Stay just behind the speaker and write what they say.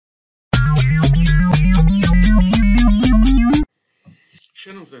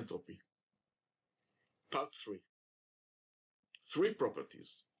Shannon's entropy. Part 3. 3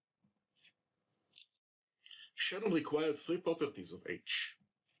 properties. Shannon required 3 properties of H.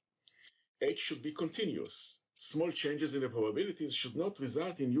 H should be continuous. Small changes in the probabilities should not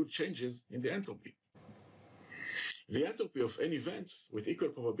result in huge changes in the entropy. The entropy of n events with equal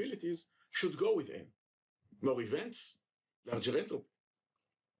probabilities should go with n. More events, larger entropy.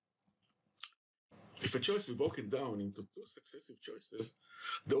 If a choice be broken down into 2 successive choices,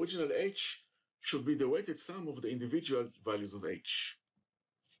 the original H should be the weighted sum of the individual values of H.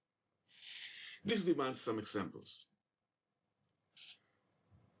 This demands some examples.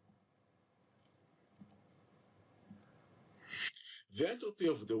 The entropy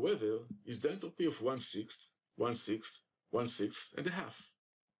of the weather is the entropy of 1/6, 1/6, 1/6, and a half.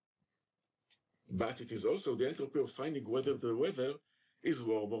 But it is also the entropy of finding whether the weather is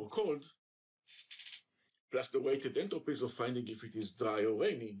warm or cold, plus the weighted entropies of finding if it is dry or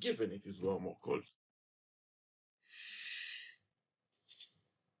rainy, given it is warm or cold.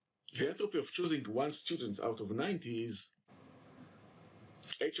 The entropy of choosing one student out of 90 is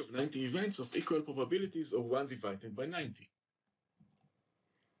H of 90 events of equal probabilities of 1 divided by 90.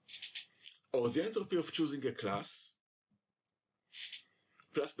 Or the entropy of choosing a class,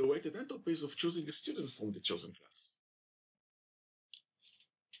 plus the weighted entropies of choosing a student from the chosen class.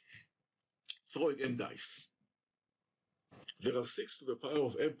 Throwing m dice. There are 6 to the power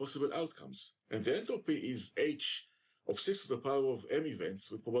of m possible outcomes, and the entropy is H of 6 to the power of m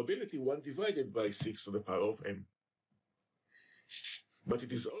events with probability 1 divided by 6 to the power of m. But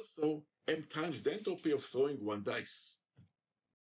it is also m times the entropy of throwing 1 dice.